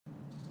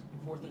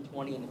4th and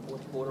 20 in the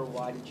fourth quarter.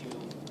 Why did you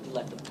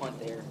elect the punt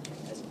there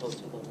as opposed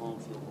to the long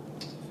field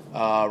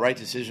goal? Right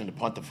decision to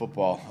punt the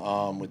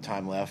football with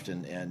time left,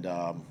 and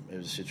it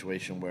was a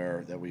situation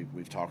that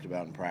we've talked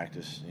about in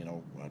practice.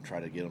 Try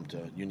to get them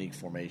to unique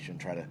formation,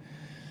 try to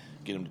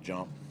get them to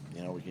jump.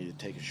 We can either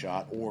take a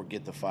shot or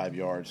get the 5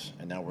 yards,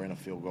 and now we're in a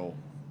field goal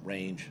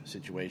range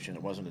situation.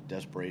 It wasn't a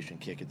desperation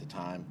kick at the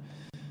time,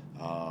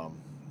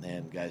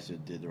 and guys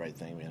did the right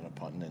thing. We ended up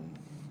punting and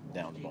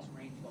down the ball.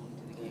 Range going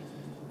into the game?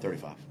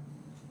 35.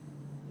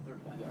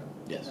 35 yards.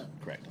 Yes,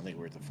 correct. I think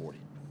we're at the 40.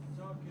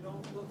 Doug, you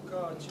don't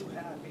look too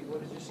happy.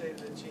 What did you say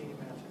to the team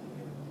after the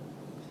game?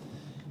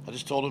 I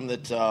just told them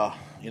that,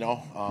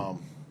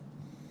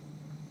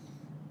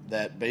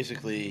 that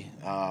basically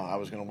I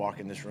was going to walk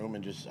in this room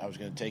and I was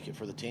going to take it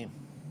for the team,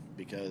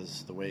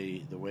 because the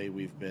way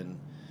we've been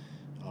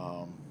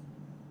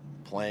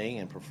playing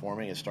and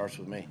performing, it starts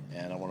with me,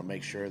 and I want to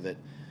make sure that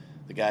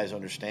the guys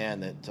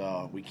understand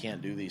that we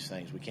can't do these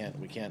things. We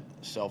can't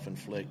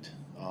self-inflict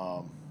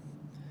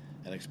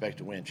and expect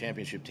to win.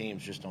 Championship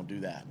teams just don't do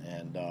that,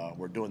 and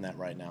we're doing that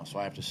right now. So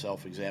I have to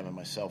self-examine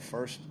myself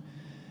first.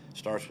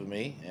 Starts with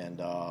me, and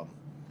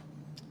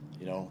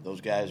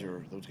those guys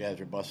are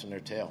busting their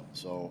tail.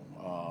 So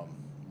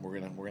we're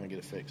gonna get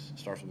it fixed. It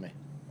starts with me.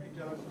 Hey,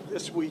 Doug,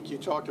 this week you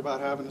talked about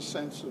having a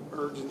sense of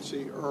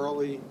urgency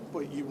early,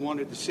 but you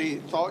wanted to see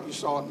it. Thought you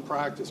saw it in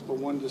practice, but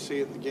wanted to see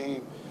it in the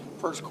game.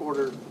 First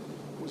quarter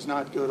was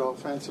not good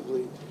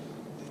offensively.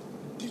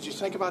 Did you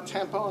think about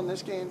tempo in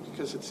this game?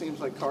 Because it seems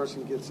like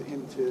Carson gets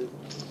into.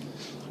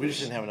 We just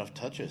didn't have enough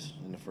touches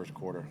in the first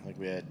quarter. I think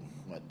we had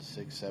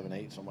 6, 7,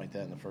 8, something like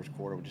that in the first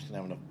quarter. We just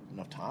didn't have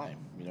enough time.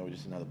 We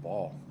just didn't have the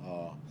ball.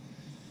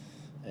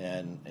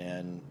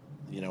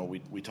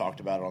 We talked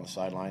about it on the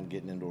sideline,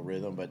 getting into a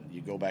rhythm. But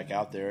you go back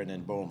out there, and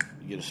then boom,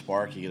 you get a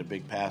spark. You get a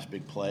big pass,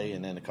 big play,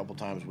 and then a couple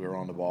times we were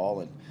on the ball,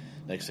 and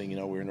next thing you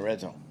know, we were in the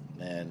red zone,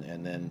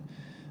 and then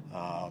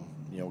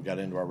we got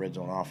into our red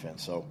zone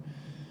offense. So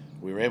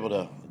we were able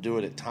to do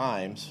it at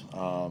times,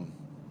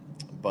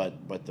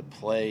 but the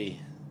play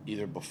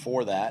either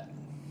before that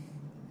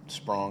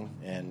sprung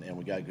and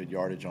we got good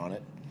yardage on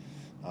it,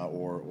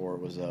 or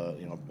it was a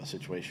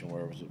situation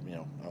where it was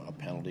a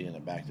penalty and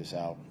it backed us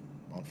out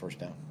on first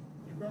down.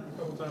 You burned a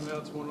couple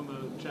timeouts, one on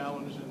the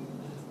challenge and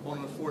one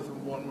on the 4th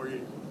and 1 where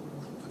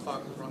the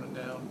clock was running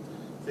down.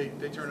 They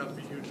turned out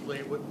to be huge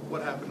late.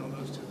 What happened on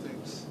those two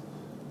things?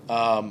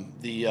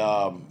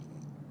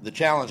 The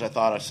challenge I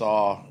thought I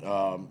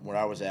saw where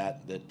I was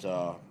at, that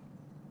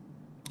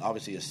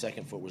obviously his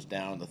second foot was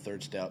down, the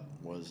third step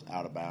was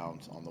out of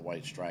bounds on the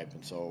white stripe,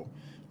 and so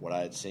what I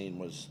had seen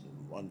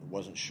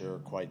wasn't sure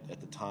quite at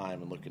the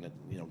time, and looking at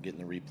getting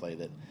the replay,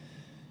 that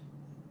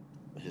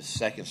his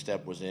second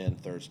step was in,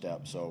 third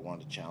step. So I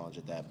wanted to challenge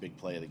at that big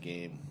play of the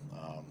game.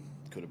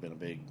 Could have been a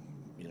big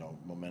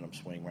momentum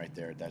swing right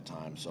there at that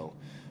time, so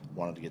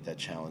wanted to get that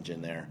challenge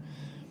in there.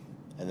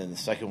 And then the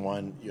second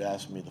one, you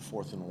asked me, the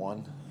 4th and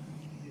 1.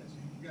 Yes,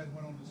 you guys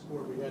went on to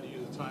score, but you had to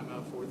use a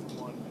timeout 4th and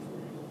 1 before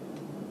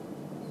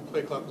the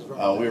play clock was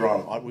running. We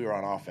were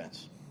on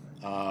offense.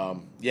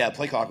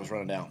 Play clock was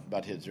running down,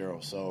 about to hit 0.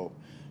 So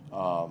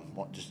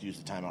just use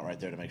the timeout right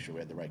there to make sure we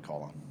had the right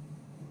call on.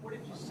 What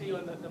did you see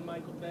on the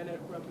Michael Bennett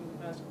roughing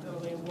the passer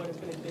penalty, and what,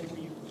 if anything,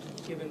 were you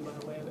given by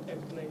way of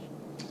explanation?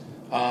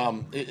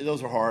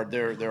 Those are hard.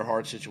 They're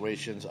hard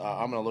situations.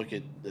 I'm going to look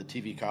at the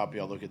TV copy.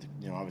 I'll look at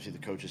obviously the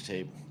coach's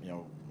tape,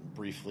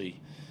 briefly,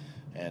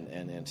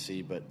 and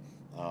see. But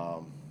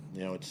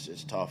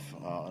it's tough.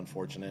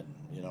 Unfortunate.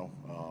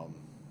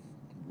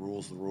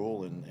 Rule's the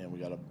rule, and we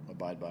got to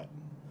abide by it.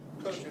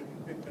 Coach,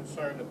 you've been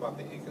concerned about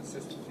the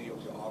inconsistency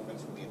of your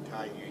offense for the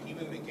entire year.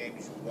 Even in the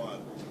games you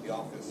won, the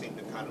offense seemed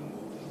to kind of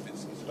move in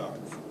fits and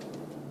starts. You've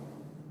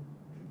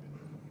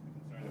been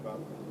concerned about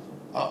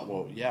that?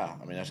 Well, yeah.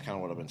 I mean, that's kind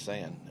of what I've been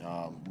saying.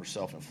 We're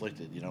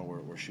self-inflicted.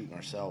 We're shooting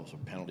ourselves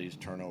with penalties,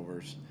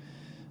 turnovers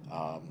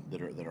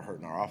that are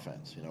hurting our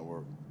offense.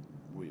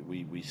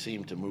 We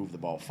seem to move the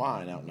ball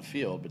fine out in the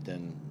field, but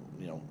then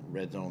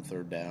red zone,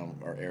 third down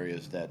are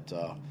areas that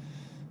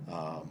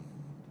a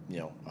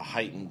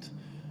heightened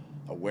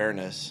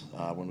awareness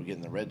when we get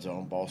in the red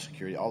zone, ball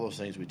security, all those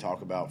things we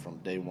talk about from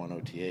day one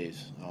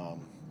OTAs,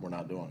 we're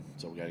not doing.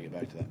 So we got to get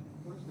back to that.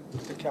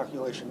 What's the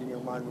calculation in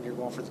your mind when you're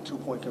going for the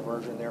 2-point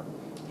conversion there?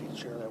 If you can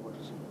share that with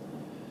us.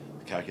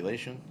 The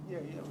calculation? Yeah.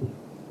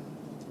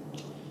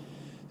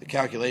 The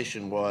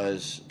calculation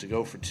was to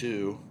go for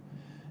 2.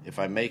 If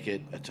I make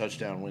it, a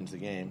touchdown wins the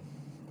game.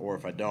 Or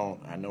if I don't,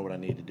 I know what I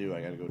need to do.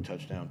 I got to go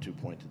touchdown,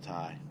 2-point to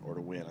tie, or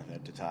to win. I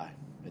have to tie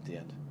at the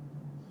end.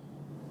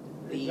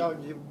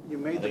 Doug, you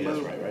made I the think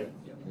move. that's right?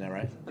 Isn't that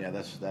right? Yeah,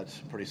 that's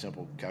a pretty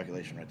simple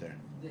calculation right there.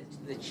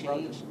 The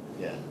change.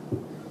 Yeah.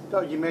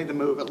 Doug, you made the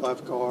move at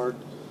left guard.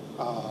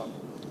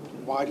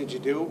 Why did you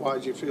do it? Why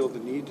did you feel the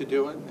need to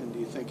do it? And do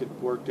you think it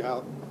worked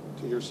out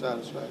to your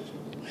satisfaction?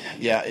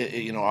 Yeah,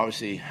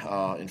 obviously,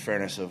 in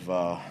fairness of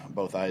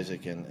both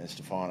Isaac and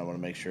Stephon, I want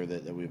to make sure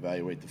that we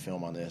evaluate the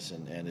film on this.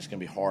 And it's going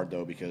to be hard,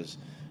 though, because,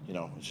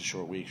 it's a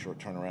short week, short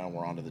turnaround.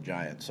 We're on to the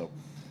Giants. So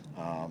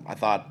I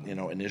thought,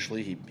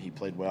 initially he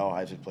played well.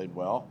 Isaac played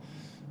well.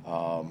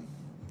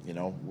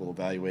 We'll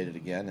evaluate it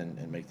again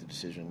and make the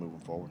decision moving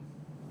forward.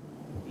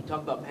 You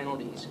talk about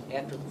penalties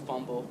after the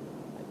fumble.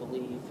 I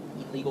believe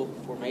illegal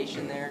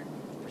formation there,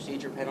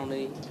 procedure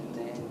penalty, and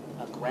then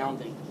a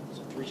grounding.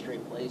 So 3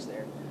 straight plays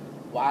there.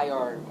 Why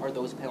are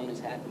those penalties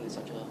happening in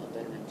such a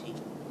veteran team?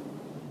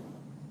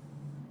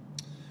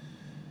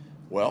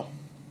 Well,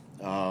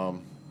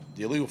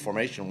 the illegal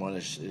formation one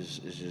is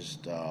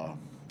just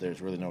there's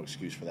really no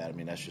excuse for that. I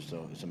mean, that's just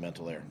it's a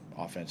mental error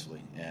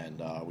offensively,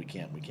 and we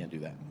can't do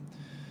that.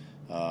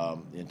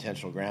 The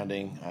intentional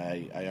grounding,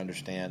 I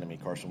understand. I mean,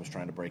 Carson was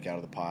trying to break out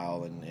of the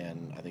pile,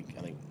 and I think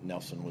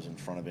Nelson was in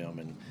front of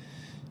him,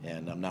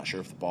 and I'm not sure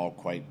if the ball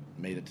quite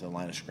made it to the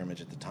line of scrimmage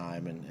at the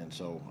time, and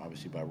so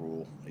obviously by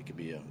rule it could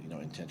be a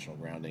intentional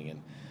grounding,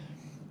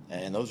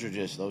 and those are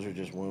just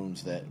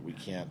wounds that we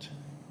can't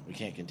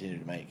continue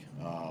to make,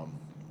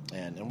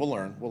 and we'll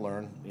learn.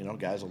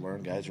 Guys will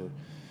learn. Guys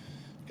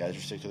are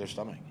sick to their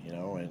stomach,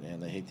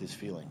 and they hate this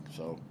feeling.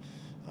 So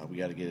we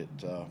got to get it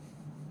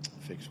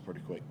fixed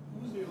pretty quick.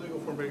 Who's the illegal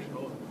formation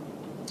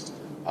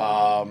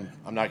on?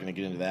 I'm not going to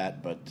get into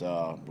that, but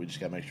we just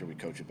got to make sure we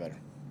coach it better.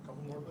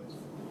 Couple more,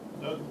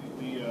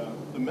 please.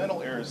 The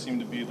mental errors seem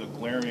to be the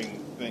glaring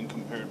thing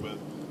compared with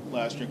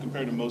last year,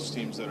 compared to most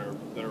teams that are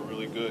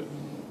really good.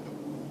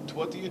 To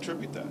what do you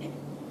attribute that?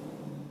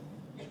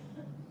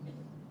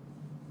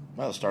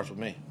 Well, it starts with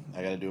me.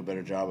 I got to do a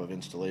better job of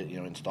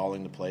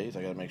installing the plays.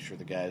 I got to make sure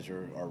the guys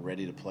are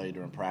ready to play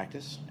during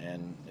practice,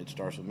 and it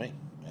starts with me.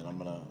 And I'm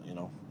gonna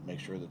make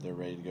sure that they're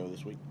ready to go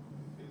this week.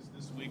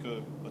 Is this week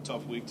a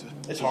tough week to?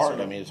 It's hard.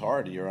 I mean, it's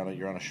hard. You're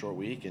on a short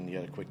week, and you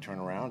got a quick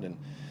turnaround, and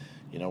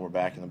we're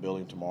back in the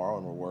building tomorrow,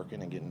 and we're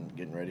working and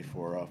getting ready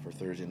for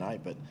Thursday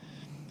night. But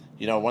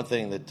one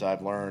thing that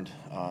I've learned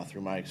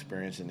through my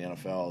experience in the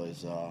NFL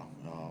is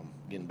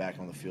getting back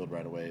on the field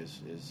right away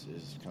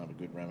is kind of a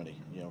good remedy,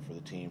 for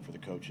the team, for the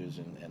coaches,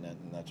 and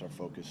that's our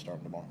focus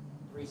starting tomorrow.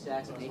 3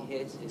 sacks and 8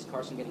 hits. Is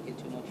Carson going to get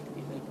too much, do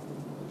you think?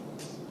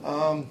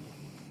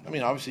 I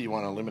mean, obviously you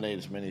want to eliminate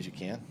as many as you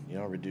can,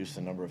 reduce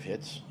the number of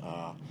hits.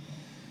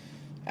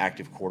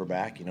 Active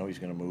quarterback, he's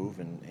going to move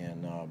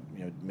and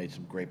made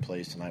some great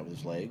plays tonight with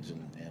his legs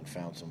and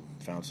found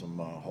some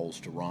holes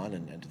to run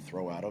and to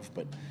throw out of.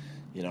 But,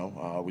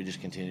 we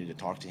just continue to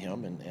talk to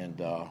him and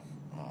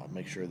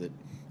make sure that,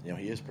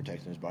 he is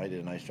protecting his body.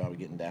 Did a nice job of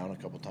getting down a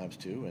couple times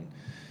too.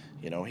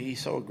 And, he's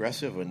so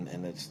aggressive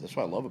and that's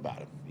what I love about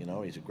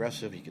him. He's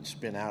aggressive. He can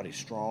spin out. He's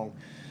strong.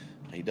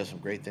 He does some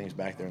great things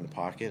back there in the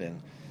pocket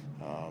and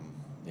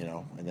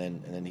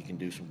then he can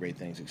do some great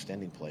things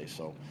extending plays.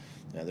 So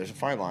there's a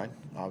fine line,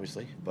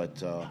 obviously,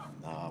 but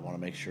I want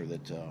to make sure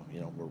that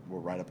we're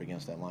right up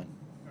against that line.